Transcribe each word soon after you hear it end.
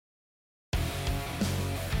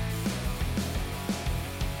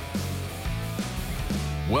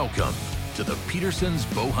Welcome to the Peterson's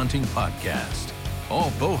Bow Hunting Podcast.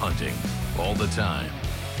 All bow hunting, all the time.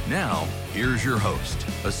 Now, here's your host,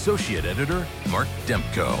 Associate Editor, Mark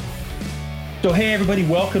Demko. So, hey, everybody,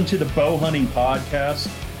 welcome to the Bow Hunting Podcast.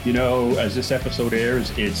 You know, as this episode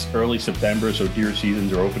airs, it's early September, so deer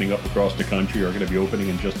seasons are opening up across the country, are going to be opening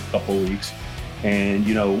in just a couple of weeks. And,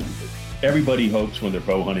 you know, everybody hopes when they're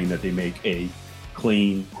bow hunting that they make a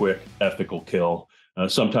clean, quick, ethical kill.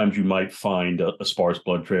 Sometimes you might find a sparse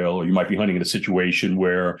blood trail, or you might be hunting in a situation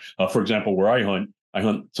where, for example, where I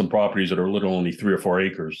hunt some properties that are literally only 3 or 4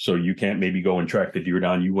 acres. So you can't maybe go and track the deer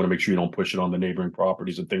down. You want to make sure you don't push it on the neighboring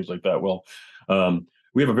properties and things like that. Well,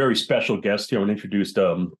 we have a very special guest here. I want to introduce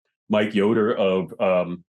Mike Yoder of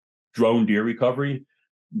Drone Deer Recovery.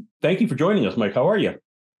 Thank you for joining us, Mike. How are you?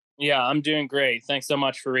 Yeah, I'm doing great. Thanks so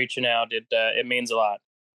much for reaching out. It means a lot.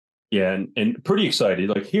 Yeah, and pretty excited.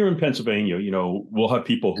 Like here in Pennsylvania, you know, we'll have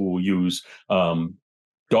people who will use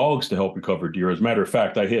dogs to help recover deer. As a matter of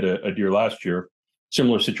fact, I hit a deer last year,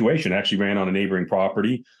 similar situation, actually ran on a neighboring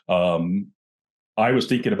property. I was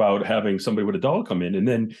thinking about having somebody with a dog come in, and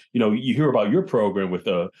then, you know, you hear about your program with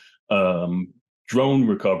a drone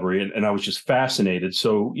recovery, and I was just fascinated.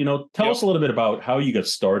 So, you know, tell us a little bit about how you got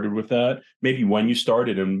started with that, maybe when you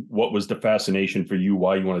started, and what was the fascination for you,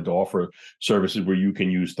 why you wanted to offer services where you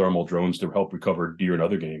can use thermal drones to help recover deer and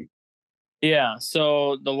other game. Yeah,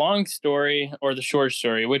 so the long story or the short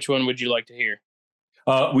story, which one would you like to hear?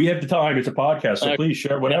 We have the time. It's a podcast, so please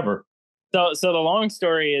share whatever. So the long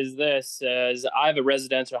story is this: is I have a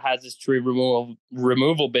residential hazardous tree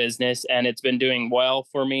removal business, and it's been doing well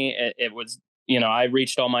for me. It was, you know, I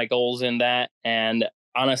reached all my goals in that, and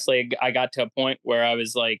honestly, I got to a point where I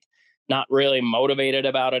was like not really motivated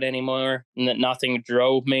about it anymore, and that nothing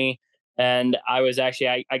drove me. And I was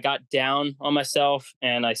actually I got down on myself,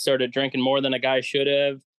 and I started drinking more than a guy should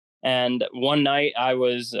have. And one night I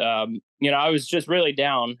was, I was just really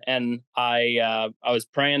down, and I was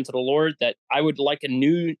praying to the Lord that I would like a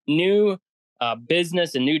new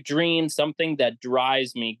business, a new dream, something that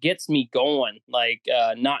drives me, gets me going, like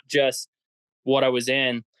not just what I was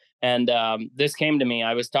in. And this came to me.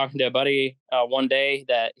 I was talking to a buddy one day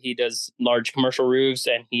that he does large commercial roofs,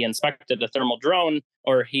 and he inspected a thermal drone,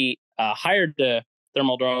 or he hired the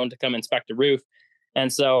thermal drone to come inspect a roof.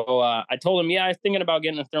 And so I told him, yeah, I'm thinking about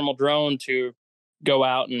getting a thermal drone to go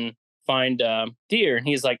out and find deer. And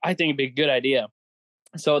he's like, I think it'd be a good idea.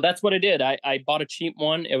 So that's what I did. I bought a cheap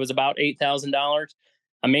one. It was about $8,000.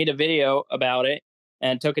 I made a video about it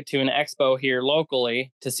and took it to an expo here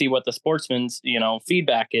locally to see what the sportsman's,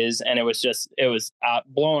 feedback is. And it was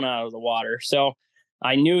blown out of the water. So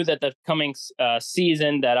I knew that the coming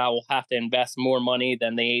season that I will have to invest more money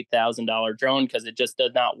than the $8,000 drone, because it just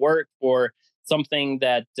does not work for something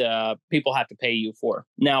that people have to pay you for.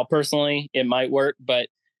 Now, personally, it might work, but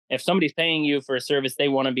if somebody's paying you for a service, they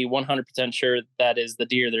want to be 100% sure that is the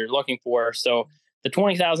deer they're looking for. So the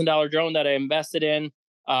 $20,000 drone that I invested in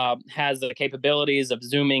has the capabilities of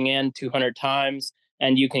zooming in 200 times,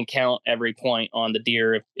 and you can count every point on the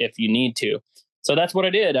deer if you need to. So that's what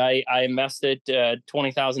I did. I invested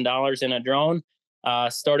 $20,000 in a drone,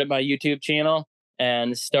 started my YouTube channel,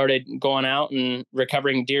 and started going out and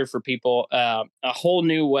recovering deer for people. A whole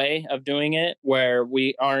new way of doing it, where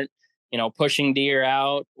we aren't, pushing deer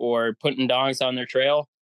out or putting dogs on their trail.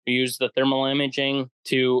 We use the thermal imaging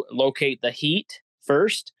to locate the heat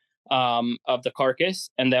first of the carcass,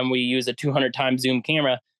 and then we use a 200 times zoom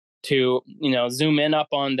camera to, zoom in up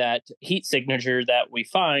on that heat signature that we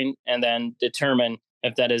find, and then determine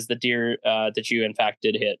if that is the deer that you in fact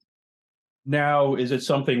did hit. Now, is it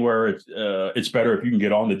something where it's better if you can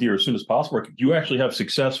get on the deer as soon as possible? Do you actually have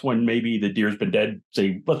success when maybe the deer's been dead,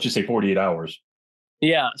 let's just say 48 hours?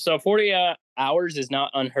 Yeah, so 40 hours is not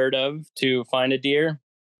unheard of to find a deer.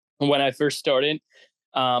 When I first started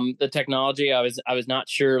the technology, I was not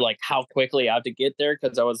sure like how quickly I have to get there,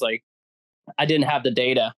 because I was like, I didn't have the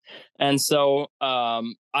data. And so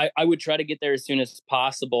I would try to get there as soon as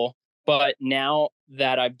possible. But now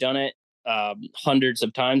that I've done it hundreds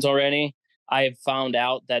of times already, I have found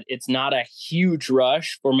out that it's not a huge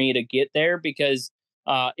rush for me to get there, because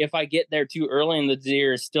if I get there too early and the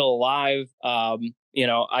deer is still alive, I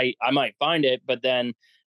might find it, but then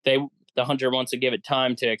the hunter wants to give it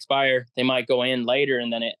time to expire. They might go in later,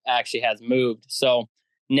 and then it actually has moved. So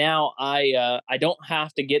now I don't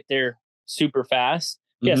have to get there super fast.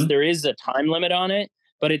 Mm-hmm. Yes, there is a time limit on it,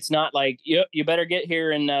 but it's not like you better get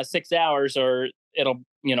here in 6 hours, or it'll,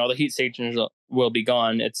 the heat signatures will be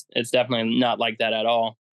gone. It's definitely not like that at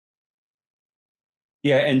all.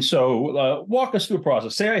 Yeah. And so walk us through a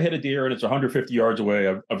process. Say I hit a deer and it's 150 yards away.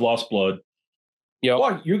 I've lost blood. Yep.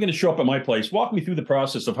 Well, you're going to show up at my place. Walk me through the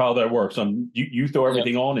process of how that works. You throw Yep.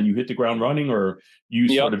 everything on and you hit the ground running, or you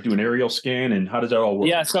Yep. sort of do an aerial scan, and how does that all work?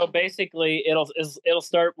 Yeah. So basically, it'll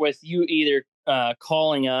start with you either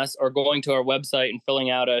calling us or going to our website and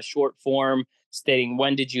filling out a short form stating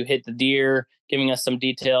when did you hit the deer, giving us some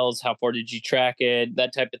details, how far did you track it,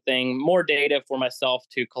 that type of thing. More data for myself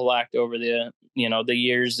to collect over the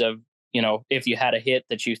years of, if you had a hit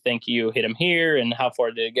that you think you hit him here and how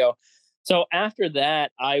far did it go. So after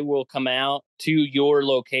that, I will come out to your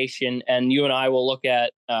location and you and I will look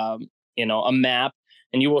at, a map,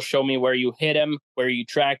 and you will show me where you hit him, where you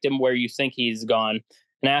tracked him, where you think he's gone.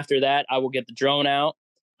 And after that, I will get the drone out.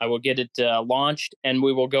 I will get it launched, and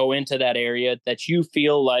we will go into that area that you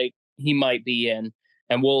feel like he might be in,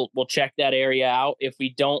 and we'll check that area out. If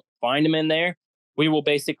we don't find him in there, we will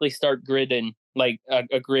basically start gridding, like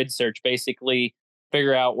a grid search, basically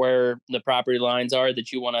figure out where the property lines are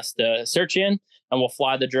that you want us to search in, and we'll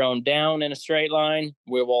fly the drone down in a straight line.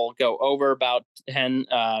 We will go over about 20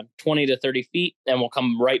 to 30 feet, and we'll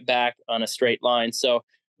come right back on a straight line. So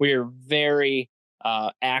we are very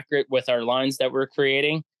accurate with our lines that we're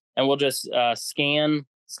creating, and we'll just scan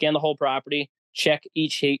the whole property, check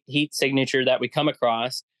each heat signature that we come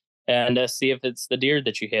across, and see if it's the deer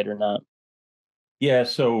that you hit or not. Yeah.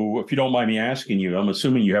 So if you don't mind me asking you, I'm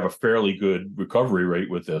assuming you have a fairly good recovery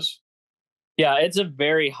rate with this. Yeah, it's a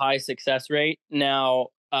very high success rate. Now,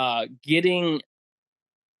 I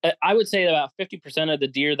would say about 50% of the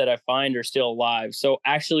deer that I find are still alive. So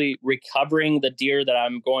actually recovering the deer that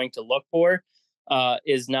I'm going to look for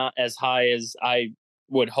is not as high as I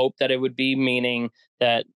would hope that it would be, meaning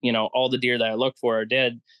that, all the deer that I look for are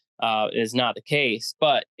dead, is not the case.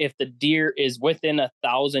 But if the deer is within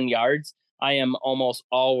 1,000 yards, I am almost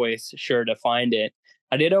always sure to find it.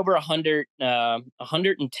 I did over 110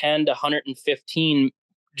 to 115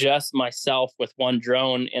 just myself with one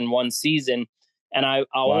drone in one season. And I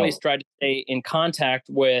always Wow. try to stay in contact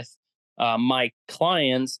with my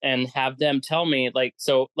clients and have them tell me, like,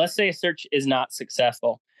 so let's say a search is not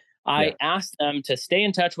successful. I Yeah. ask them to stay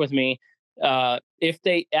in touch with me. If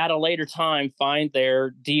they at a later time find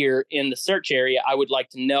their deer in the search area, I would like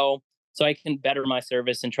to know so I can better my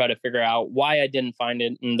service and try to figure out why I didn't find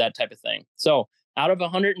it and that type of thing. So out of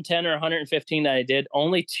 110 or 115 that I did,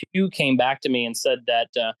 only 2 came back to me and said that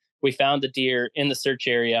we found the deer in the search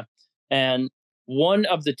area. And one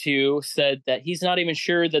of the 2 said that he's not even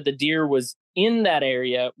sure that the deer was in that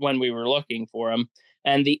area when we were looking for him.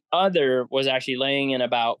 And the other was actually laying in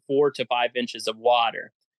about 4 to 5 inches of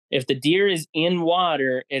water. If the deer is in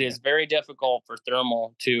water, it is very difficult for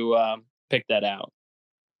thermal to pick that out.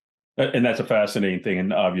 And that's a fascinating thing,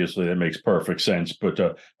 and obviously that makes perfect sense. But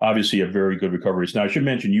obviously, a very good recoveries. Now, I should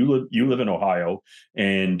mention you live in Ohio,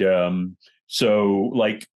 and so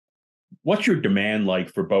like, what's your demand like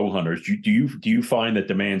for bow hunters? Do you find that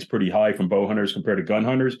demand's pretty high from bow hunters compared to gun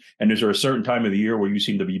hunters? And is there a certain time of the year where you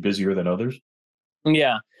seem to be busier than others?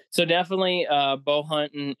 Yeah. So definitely bow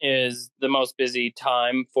hunting is the most busy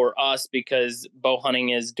time for us because bow hunting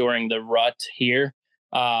is during the rut here.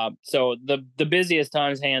 So the busiest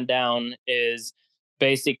times hand down is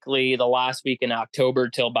basically the last week in October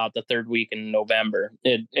till about the third week in November.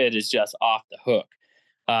 It is just off the hook.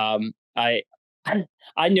 I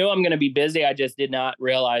I knew I'm going to be busy. I just did not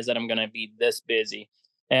realize that I'm going to be this busy.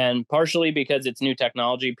 And partially because it's new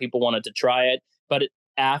technology, people wanted to try it. But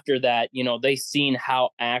after that, they seen how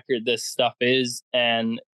accurate this stuff is,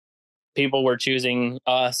 and people were choosing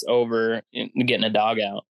us over getting a dog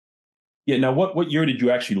out. Yeah. Now, what year did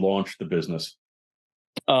you actually launch the business?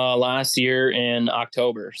 Last year in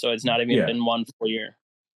October, so it's not even Yeah. been one full year.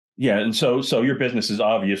 Yeah, and so your business is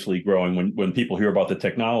obviously growing when people hear about the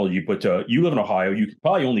technology. But you live in Ohio, you could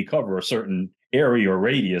probably only cover a certain area or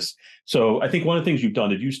radius. So I think one of the things you've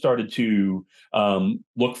done is you started to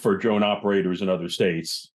look for drone operators in other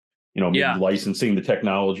states. Maybe Yeah. licensing the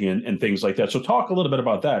technology and things like that. So talk a little bit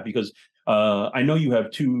about that, because I know you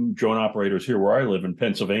have 2 drone operators here where I live in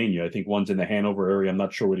Pennsylvania. I think one's in the Hanover area. I'm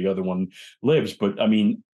not sure where the other one lives, but I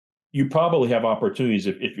mean, you probably have opportunities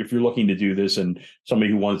if you're looking to do this, and somebody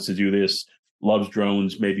who wants to do this loves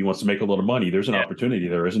drones, maybe wants to make a little money. There's an Yeah. opportunity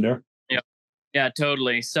there, isn't there? Yeah,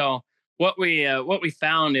 totally. So what we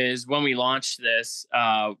found is when we launched this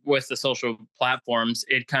with the social platforms,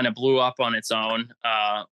 it kind of blew up on its own.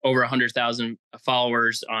 Over 100,000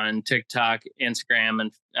 followers on TikTok, Instagram,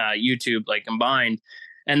 and YouTube, like combined.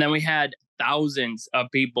 And then we had thousands of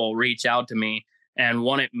people reach out to me and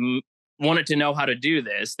wanted to know how to do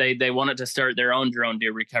this. They wanted to start their own drone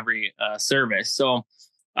deer recovery service. So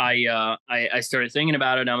I started thinking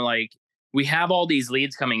about it. I'm like, we have all these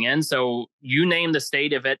leads coming in. So you name the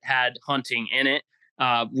state if it had hunting in it,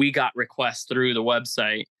 we got requests through the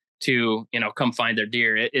website to, come find their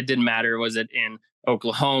deer. It didn't matter. Was it in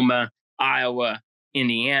Oklahoma, Iowa,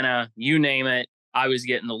 Indiana, you name it? I was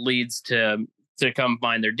getting the leads to come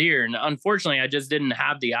find their deer. And unfortunately, I just didn't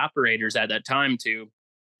have the operators at that time to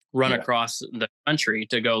run across the country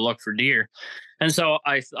to go look for deer. And so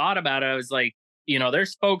I thought about it. I was like,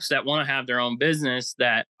 there's folks that want to have their own business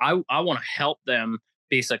that I want to help them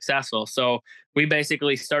be successful. So we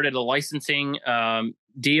basically started a licensing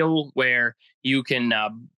deal where you can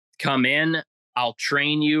come in. I'll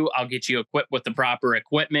train you. I'll get you equipped with the proper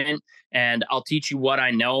equipment, and I'll teach you what I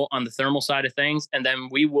know on the thermal side of things. And then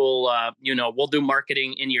we will, we'll do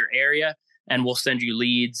marketing in your area, and we'll send you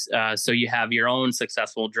leads. So you have your own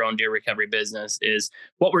successful drone deer recovery business is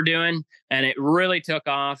what we're doing. And it really took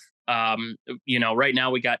off. Right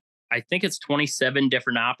now we got, I think it's 27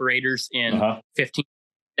 different operators in 15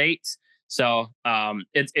 states. So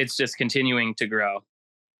it's just continuing to grow.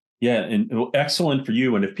 Yeah, and excellent for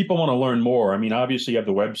you. And if people want to learn more, I mean, obviously you have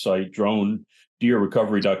the website,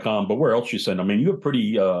 dronedeerrecovery.com, but where else you send? I mean, you have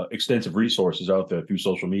pretty extensive resources out there through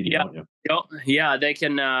social media, don't you? Yeah, they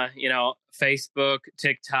can, Facebook,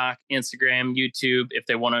 TikTok, Instagram, YouTube, if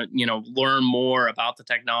they want to, learn more about the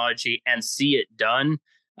technology and see it done.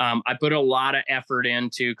 I put a lot of effort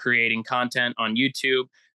into creating content on YouTube.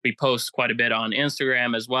 We post quite a bit on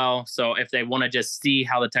Instagram as well. So if they want to just see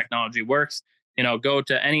how the technology works, go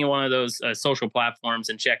to any one of those social platforms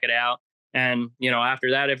and check it out. And, after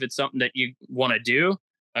that, if it's something that you want to do,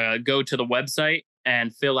 go to the website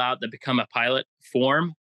and fill out the Become a Pilot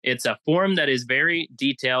form. It's a form that is very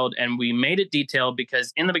detailed, and we made it detailed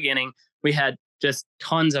because in the beginning, we had just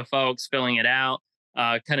tons of folks filling it out,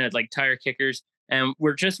 kind of like tire kickers. And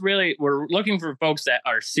we're looking for folks that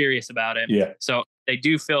are serious about it. Yeah. So they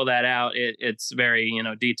do fill that out. It's very,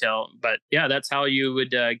 detailed. But yeah, that's how you would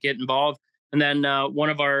get involved. And then one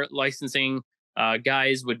of our licensing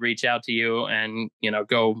guys would reach out to you and,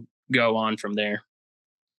 go on from there.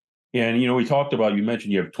 Yeah, and, we talked about, you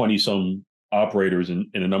mentioned you have 20 some operators in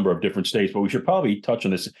a number of different states, but we should probably touch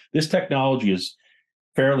on this. This technology is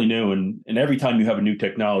fairly new. And every time you have a new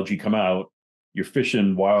technology come out, your fish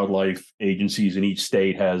and wildlife agencies in each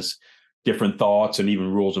state has different thoughts and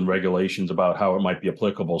even rules and regulations about how it might be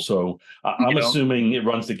applicable. So I'm assuming it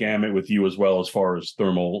runs the gamut with you as well as far as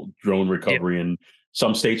thermal drone recovery. And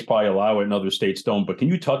some states probably allow it and other states don't. But can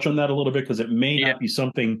you touch on that a little bit? Because it may not be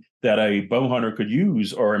something that a bow hunter could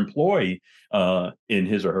use or employ in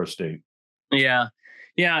his or her state. Yeah.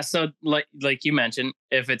 Yeah. So like you mentioned,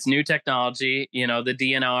 if it's new technology, the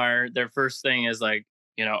DNR, their first thing is like,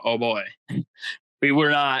 oh boy, we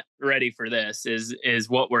were not ready for this is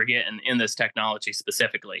what we're getting in this technology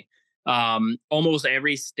specifically. Almost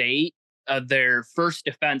every state, their first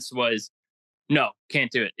defense was, no,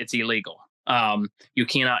 can't do it. It's illegal. You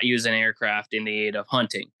cannot use an aircraft in the aid of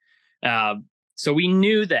hunting. So we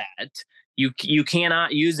knew that you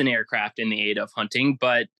cannot use an aircraft in the aid of hunting,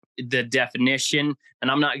 but the definition,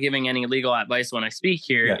 and I'm not giving any legal advice when I speak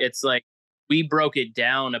here, it's like we broke it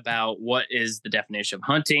down about what is the definition of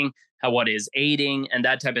hunting, what is aiding, and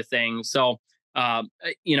that type of thing. So,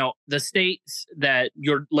 the states that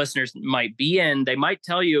your listeners might be in, they might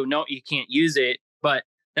tell you, no, you can't use it, but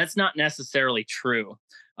that's not necessarily true.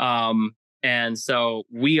 And so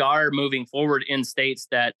we are moving forward in states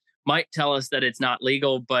that might tell us that it's not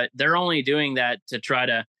legal, but they're only doing that to try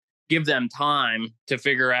to give them time to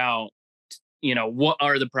figure out, what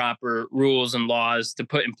are the proper rules and laws to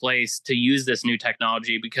put in place to use this new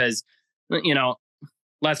technology. Because,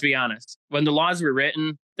 let's be honest, when the laws were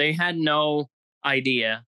written, they had no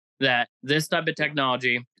idea that this type of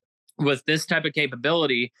technology with this type of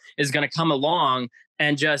capability is going to come along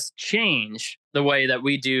and just change the way that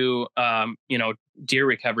we do, deer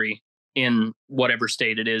recovery in whatever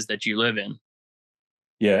state it is that you live in.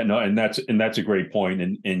 Yeah, no, and that's a great point.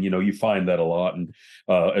 And you find that a lot. And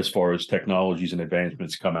as far as technologies and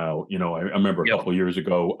advancements come out, I remember a couple of years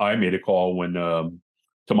ago, I made a call when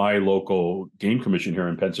to my local game commission here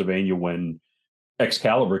in Pennsylvania when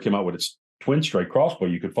Excalibur came out with its twin strike crossbow.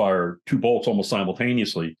 You could fire two bolts almost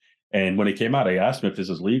simultaneously. And when it came out, I asked them if this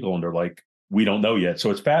is legal, and they're like, we don't know yet.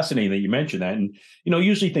 So it's fascinating that you mentioned that. And,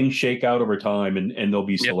 usually things shake out over time and they'll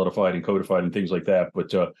be solidified and codified and things like that.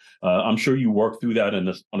 But I'm sure you work through that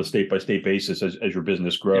on a state-by-state basis as your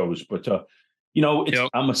business grows. But,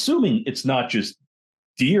 I'm assuming it's not just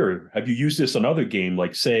deer. Have you used this on other game?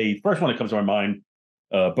 Like, say, first one that comes to my mind,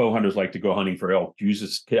 bow hunters like to go hunting for elk.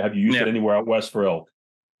 Have you used it anywhere out west for elk?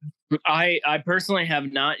 I personally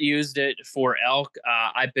have not used it for elk.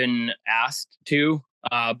 I've been asked to,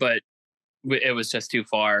 but it was just too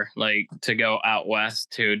far, like, to go out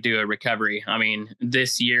west to do a recovery. I mean,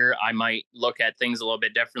 this year I might look at things a little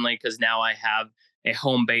bit differently because now I have a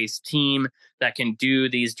home-based team that can do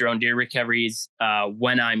these drone deer recoveries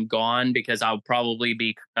when I'm gone, because I'll probably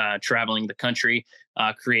be traveling the country,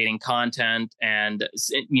 creating content, and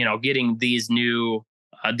getting these new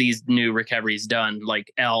recoveries done,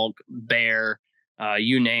 like elk, bear,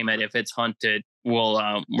 you name it. If it's hunted,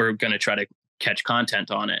 we're going to try to catch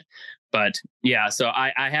content on it. But yeah, so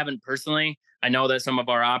I haven't personally. I know that some of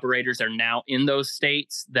our operators are now in those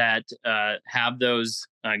states that have those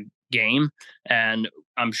game, and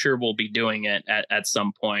I'm sure we'll be doing it at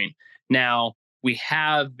some point. Now, we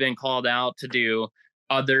have been called out to do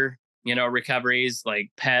other, recoveries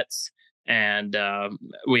like pets, and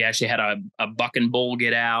we actually had a buck and bull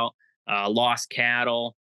get out, lost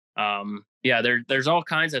cattle. Yeah, there's all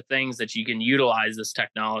kinds of things that you can utilize this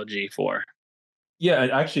technology for. Yeah,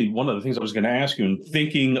 and actually, one of the things I was going to ask you, and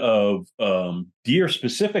thinking of deer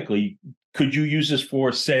specifically, could you use this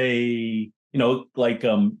for, say, like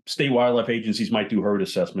state wildlife agencies might do herd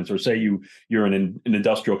assessments, or say you're in an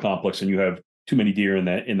industrial complex and you have too many deer in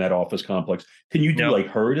that office complex. Can you do Yep. like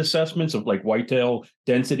herd assessments of like whitetail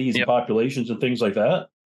densities and Yep. populations and things like that?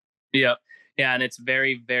 Yep. Yeah, and it's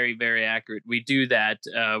very, very, very accurate. We do that.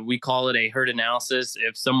 We call it a herd analysis.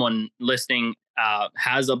 If someone listening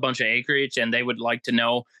has a bunch of acreage and they would like to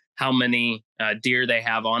know how many deer they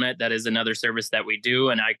have on it, that is another service that we do.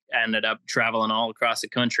 And I ended up traveling all across the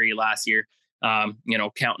country last year,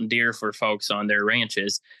 counting deer for folks on their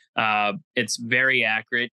ranches. It's very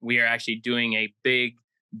accurate. We are actually doing a big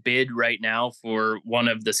bid right now for one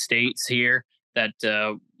of the states here that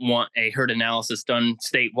want a herd analysis done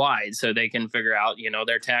statewide, so they can figure out,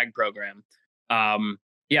 their tag program.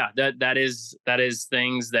 Yeah, that is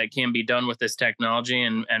things that can be done with this technology,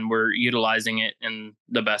 and we're utilizing it in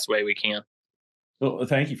the best way we can. Well,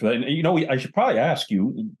 thank you for that. And, I should probably ask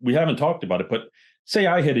you. We haven't talked about it, but say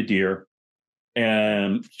I hit a deer,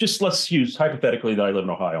 and just let's use hypothetically that I live in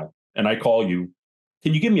Ohio, and I call you.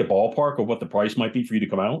 Can you give me a ballpark of what the price might be for you to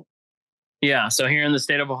come out? Yeah, so here in the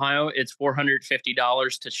state of Ohio, it's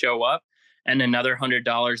 $450 to show up, and another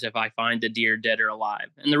 $100 if I find the deer dead or alive.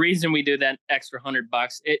 And the reason we do that extra $100,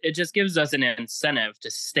 it just gives us an incentive to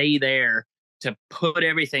stay there, to put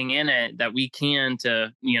everything in it that we can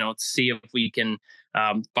to see if we can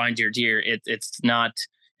find your deer. It's not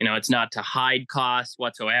it's not to hide costs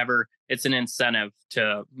whatsoever. It's an incentive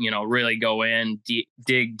to really go in,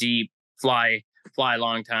 dig deep, fly a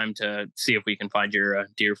long time to see if we can find your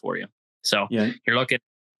deer for you. So Yeah. you're looking at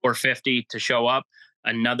 450 to show up,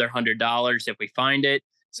 another $100 if we find it.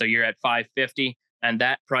 So you're at 550, and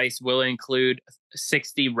that price will include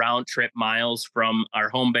 60 round trip miles from our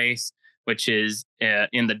home base, which is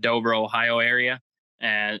in the Dover, Ohio area.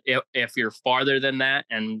 And if you're farther than that,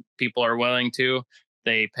 and people are willing to,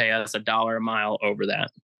 they pay us $1 a mile over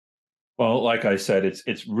that. Well, like I said,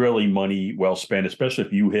 it's really money well spent, especially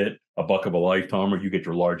if you hit a buck of a lifetime or you get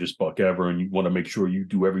your largest buck ever, and you want to make sure you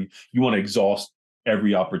want to exhaust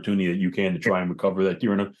every opportunity that you can to try and recover that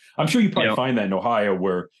deer. And I'm sure you probably find that in Ohio,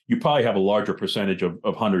 where you probably have a larger percentage of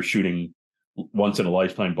hunters shooting once in a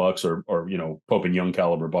lifetime bucks or Pope and Young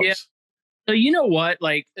caliber bucks. Yeah. So you know what?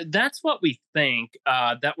 Like, that's what we think,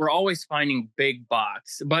 that we're always finding big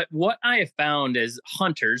bucks. But what I have found is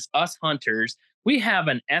us hunters, we have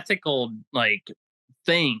an ethical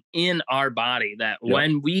thing in our body that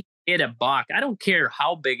when we hit a buck, I don't care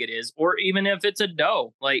how big it is, or even if it's a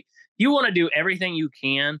doe, like, you want to do everything you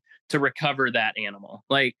can to recover that animal.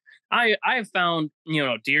 Like, I've found,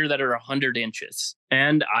 deer that are 100 inches,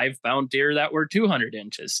 and I've found deer that were 200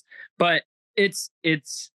 inches. But it's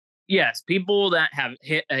yes, people that have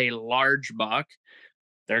hit a large buck,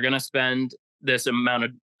 they're going to spend this amount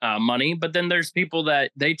of money. But then there's people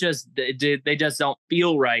that they just don't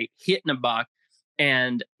feel right hitting a buck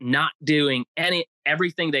and not doing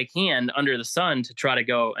everything they can under the sun to try to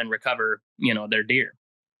go and recover, their deer.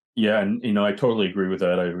 Yeah, and I totally agree with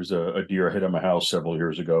that. I was a deer I hit on my house several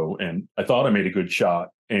years ago, and I thought I made a good shot,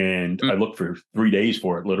 and I looked for 3 days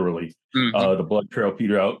for it, literally. The blood trail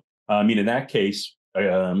petered out. I mean, in that case, I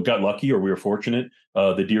got lucky, or we were fortunate.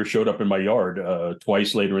 The deer showed up in my yard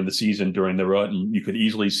twice later in the season during the rut, and you could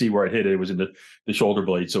easily see where I hit it. It was in the shoulder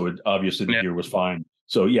blade, so obviously the deer was fine.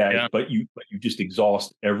 So but you just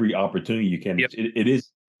exhaust every opportunity you can. Yep. It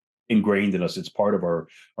is ingrained in us. It's part of our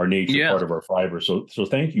nature, part of our fiber. So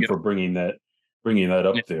thank you for bringing that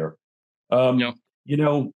up there. The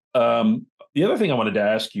other thing I wanted to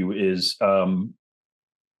ask you is,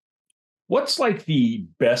 what's like the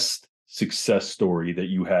best success story that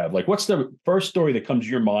you have? Like, what's the first story that comes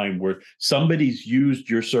to your mind where somebody's used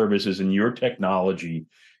your services and your technology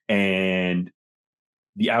and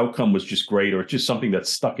the outcome was just great, or it's just something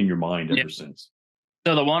that's stuck in your mind ever since?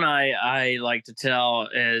 So the one I like to tell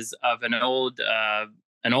is of an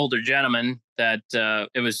older gentleman that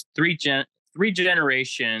it was three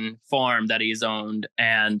generation farm that he's owned,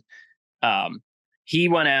 and he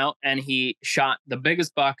went out and he shot the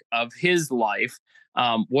biggest buck of his life.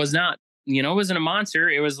 Was not, it wasn't a monster.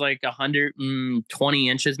 It was like 120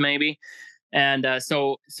 inches maybe. And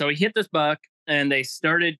so he hit this buck, and they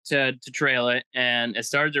started to trail it, and it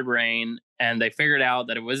started to rain, and they figured out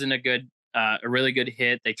that it wasn't a really good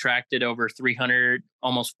hit. They tracked it over 300,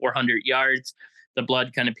 almost 400 yards. The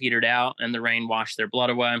blood kind of petered out, and the rain washed their blood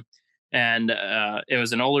away. And it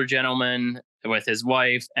was an older gentleman with his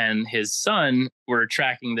wife and his son were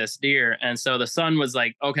tracking this deer. And so the son was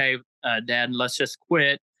like, okay, Dad, let's just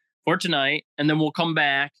quit for tonight, and then we'll come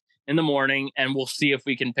back in the morning and we'll see if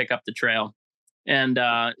we can pick up the trail. And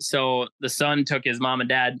so the son took his mom and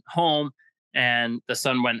dad home, and the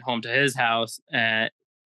son went home to his house.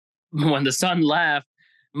 When the son left,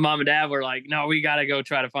 mom and dad were like, no, we got to go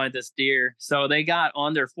try to find this deer. So they got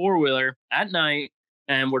on their four-wheeler at night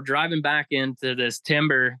and were driving back into this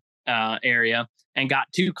timber area and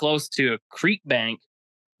got too close to a creek bank.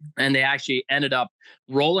 And they actually ended up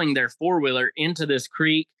rolling their four-wheeler into this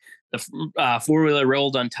creek. The four-wheeler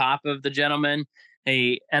rolled on top of the gentleman.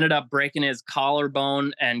 He ended up breaking his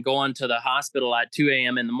collarbone and going to the hospital at 2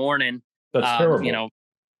 a.m. in the morning. That's terrible.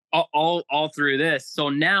 All through this. So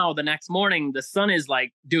now the next morning, the son is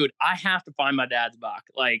like, dude, I have to find my dad's buck.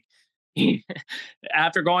 Like,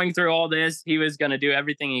 after going through all this, he was going to do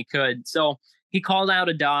everything he could. So he called out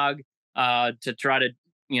a dog to try to,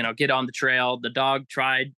 get on the trail. The dog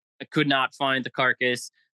tried, could not find the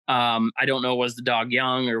carcass. I don't know, was the dog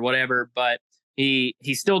young or whatever, but he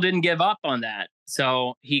still didn't give up on that.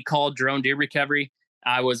 So he called drone deer recovery.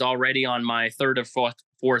 I was already on my third or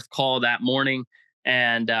fourth call that morning.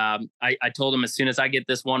 And I told him, as soon as I get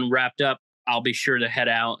this one wrapped up, I'll be sure to head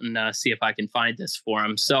out and see if I can find this for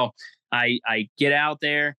him. So I get out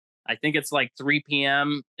there. I think it's like 3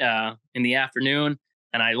 p.m. In the afternoon.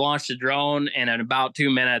 And I launched a drone. And in about 2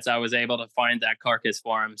 minutes, I was able to find that carcass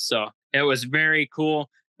for him. So it was very cool.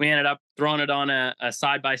 We ended up throwing it on a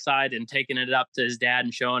side-by-side and taking it up to his dad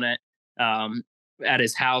and showing it at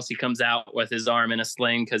his house. He comes out with his arm in a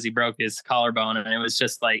sling because he broke his collarbone. And it was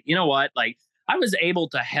just like, you know what? Like, I was able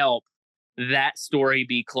to help that story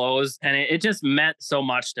be closed. And it just meant so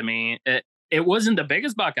much to me. It wasn't the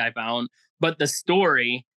biggest buck I found, but the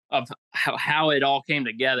story of how it all came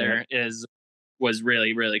together was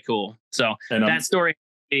really, really cool. So that story,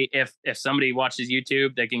 if somebody watches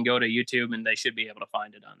YouTube, they can go to YouTube and they should be able to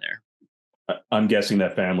find it on there. I'm guessing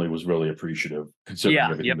that family was really appreciative considering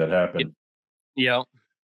everything that happened. Yep.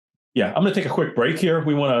 Yeah, I'm going to take a quick break here.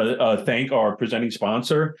 We want to thank our presenting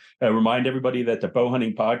sponsor. Remind everybody that the Bow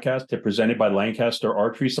Hunting Podcast is presented by Lancaster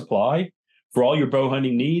Archery Supply. For all your bow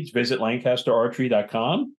hunting needs, visit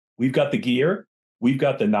lancasterarchery.com. We've got the gear, we've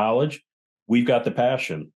got the knowledge, we've got the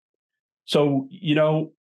passion. So,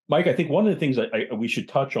 Mike, I think one of the things we should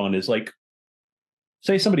touch on is, like,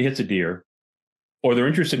 say somebody hits a deer or they're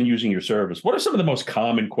interested in using your service. What are some of the most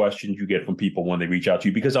common questions you get from people when they reach out to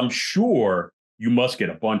you? Because I'm sure you must get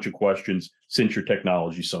a bunch of questions since your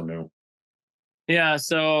technology is so new. Yeah.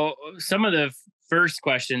 So some of the first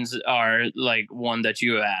questions are like one that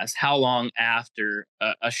you asked: how long after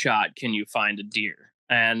a shot can you find a deer?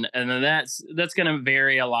 And then that's going to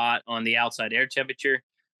vary a lot on the outside air temperature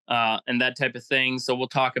and that type of thing. So we'll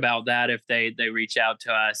talk about that if they reach out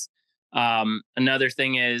to us. Another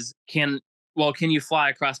thing is, can you fly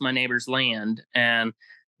across my neighbor's land? And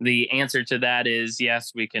the answer to that is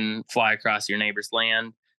yes, we can fly across your neighbor's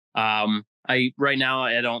land. Right now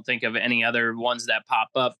I don't think of any other ones that pop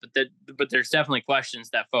up, but there's definitely questions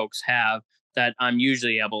that folks have that I'm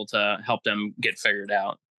usually able to help them get figured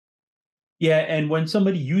out. Yeah, and when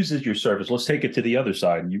somebody uses your service, let's take it to the other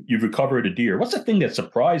side. You've recovered a deer. What's the thing that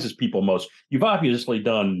surprises people most? You've obviously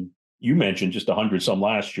done, you mentioned just 100 some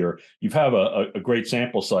last year. You've have a great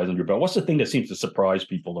sample size on your belt. What's the thing that seems to surprise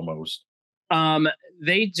people the most?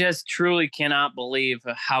 They just truly cannot believe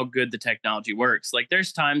how good the technology works. Like,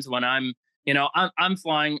 there's times when I'm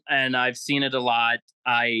flying and I've seen it a lot.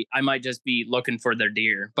 I might just be looking for their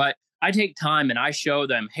deer, but I take time and I show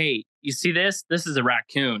them, hey, you see this? This is a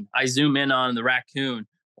raccoon. I zoom in on the raccoon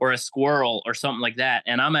or a squirrel or something like that.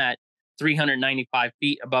 And I'm at 395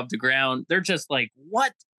 feet above the ground. They're just like,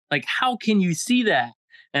 what? Like, how can you see that?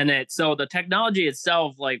 And so the technology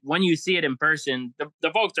itself, like, when you see it in person, the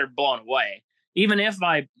folks are blown away. even if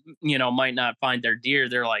I, might not find their deer,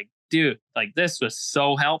 they're like, dude, like this was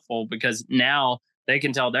so helpful because now they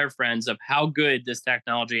can tell their friends of how good this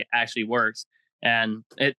technology actually works. And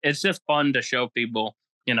it's just fun to show people,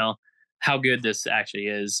 how good this actually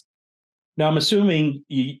is. Now, I'm assuming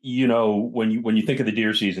when you think of the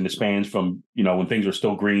deer season, it spans from when things are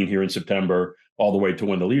still green here in September all the way to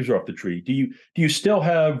when the leaves are off the tree. Do you still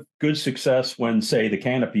have good success when, say, the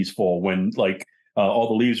canopy's full, when all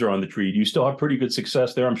the leaves are on the tree? Do you still have pretty good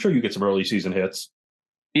success there? I'm sure you get some early season hits.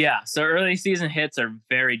 Yeah, so early season hits are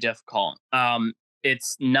very difficult.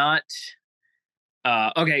 It's not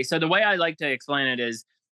okay. So the way I like to explain it is,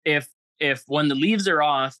 if when the leaves are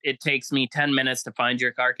off, it takes me 10 minutes to find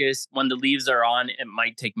your carcass. When the leaves are on, it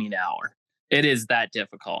might take me an hour. It is that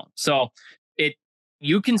difficult. So it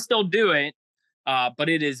you can still do it, but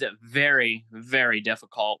it is very, very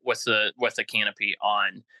difficult with the canopy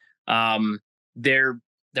on. Um, there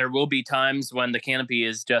there will be times when the canopy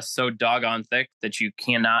is just so doggone thick that you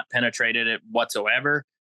cannot penetrate it whatsoever,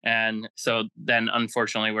 and so then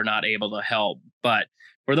unfortunately we're not able to help. But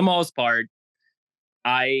for the most part,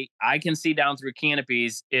 I can see down through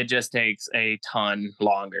canopies. It just takes a ton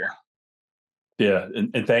longer. Yeah,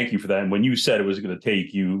 and thank you for that. And when you said it was going to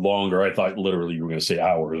take you longer, I thought literally you were going to say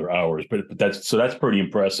hours, but that's pretty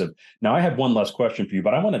impressive. Now I have one last question for you,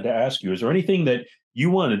 but I wanted to ask you: is there anything that you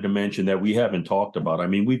wanted to mention that we haven't talked about? I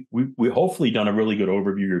mean, we hopefully done a really good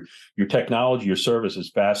overview. Your technology, your service is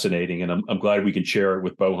fascinating, and I'm glad we can share it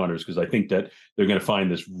with bow hunters, because I think that they're going to find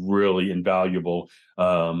this really invaluable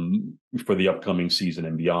for the upcoming season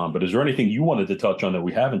and beyond. But is there anything you wanted to touch on that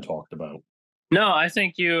we haven't talked about? No, I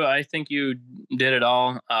think you did it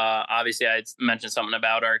all. Obviously, I mentioned something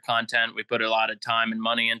about our content. We put a lot of time and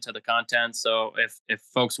money into the content. So if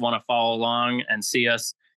folks want to follow along and see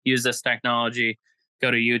us use this technology,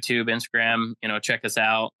 go to YouTube, Instagram, check us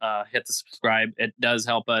out. Hit the subscribe. It does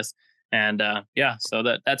help us. And yeah, so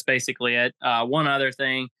that's basically it. One other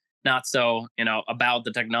thing, not so about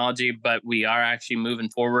the technology, but we are actually moving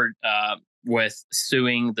forward with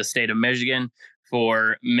suing the state of Michigan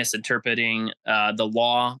for misinterpreting the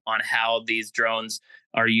law on how these drones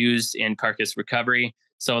are used in carcass recovery.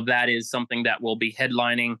 So that is something that will be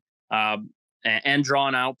headlining and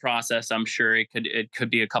drawn out process. I'm sure it could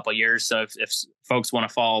be a couple of years. So if folks want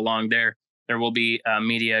to follow along there will be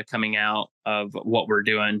media coming out of what we're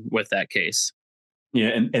doing with that case.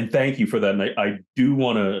 Yeah, and thank you for that. And I do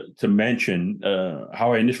want to mention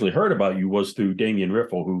how I initially heard about you was through Damian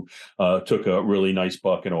Riffle, who took a really nice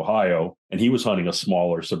buck in Ohio, and he was hunting a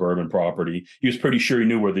smaller suburban property. He was pretty sure he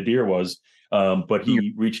knew where the deer was, but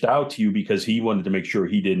he reached out to you because he wanted to make sure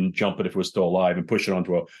he didn't jump it if it was still alive and push it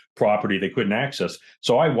onto a property they couldn't access.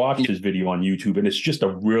 So I watched his video on YouTube, and it's just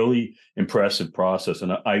a really impressive process.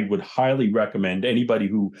 And I would highly recommend anybody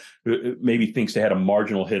who maybe thinks they had a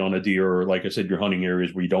marginal hit on a deer, or like I said, you're hunting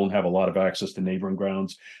areas where you don't have a lot of access to neighboring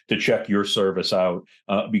grounds, to check your service out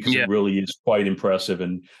because it really is quite impressive.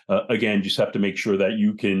 And again, just have to make sure that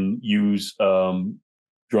you can use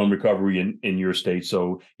drone recovery in your state.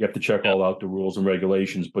 So you have to check all out the rules and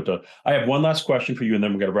regulations. But I have one last question for you, and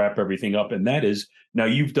then we're going to wrap everything up. And that is, now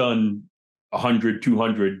you've done 100,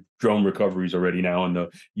 200 drone recoveries already now in the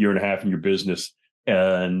year and a half in your business.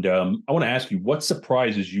 And I want to ask you, what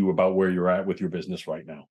surprises you about where you're at with your business right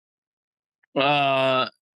now?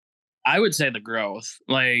 I would say the growth.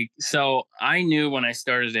 So I knew when I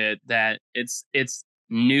started it that it's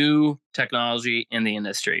new technology in the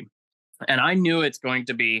industry. And I knew it's going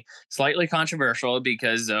to be slightly controversial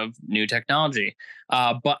because of new technology.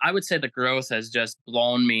 But I would say the growth has just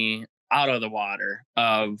blown me out of the water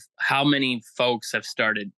of how many folks have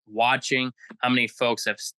started watching, how many folks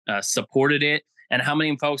have supported it, and how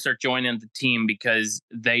many folks are joining the team because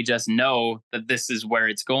they just know that this is where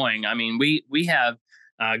it's going. I mean, we have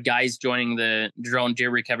guys joining the drone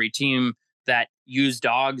deer recovery team that use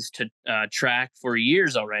dogs to track for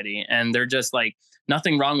years already. And they're just like,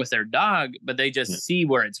 nothing wrong with their dog, but they just see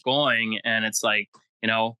where it's going. And it's like,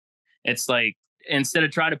 it's like, instead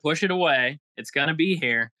of try to push it away, it's going to be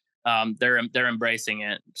here. They're embracing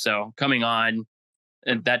it. So coming on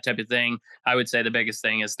and that type of thing, I would say the biggest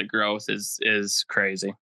thing is the growth is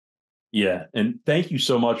crazy. Yeah, and thank you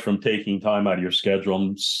so much for taking time out of your schedule.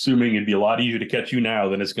 I'm assuming it'd be a lot easier to catch you now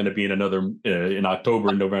than it's going to be in another in October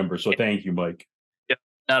and November. So thank you, Mike. Yeah,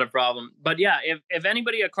 not a problem. But yeah, if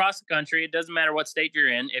anybody across the country, it doesn't matter what state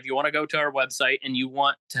you're in, if you want to go to our website and you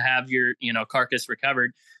want to have your carcass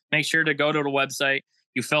recovered, make sure to go to the website.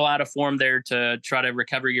 You fill out a form there to try to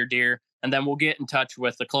recover your deer, and then we'll get in touch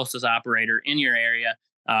with the closest operator in your area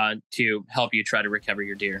to help you try to recover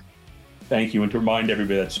your deer. Thank you. And to remind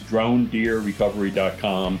everybody, that's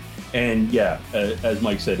dronedeerrecovery.com. And yeah, as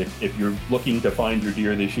Mike said, if you're looking to find your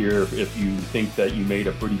deer this year, if you think that you made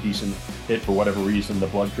a pretty decent hit for whatever reason, the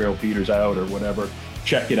blood trail peters out or whatever,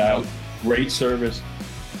 check it out. Great service.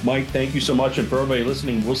 Mike, thank you so much. And for everybody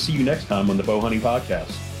listening, we'll see you next time on the Bow Hunting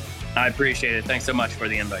Podcast. I appreciate it. Thanks so much for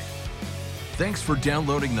the invite. Thanks for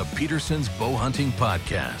downloading the Peterson's Bow Hunting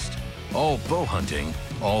Podcast. All bow hunting,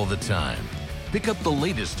 all the time. Pick up the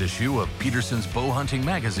latest issue of Peterson's Bow Hunting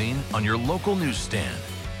magazine on your local newsstand.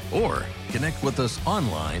 Or connect with us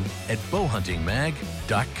online at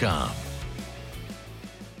bowhuntingmag.com.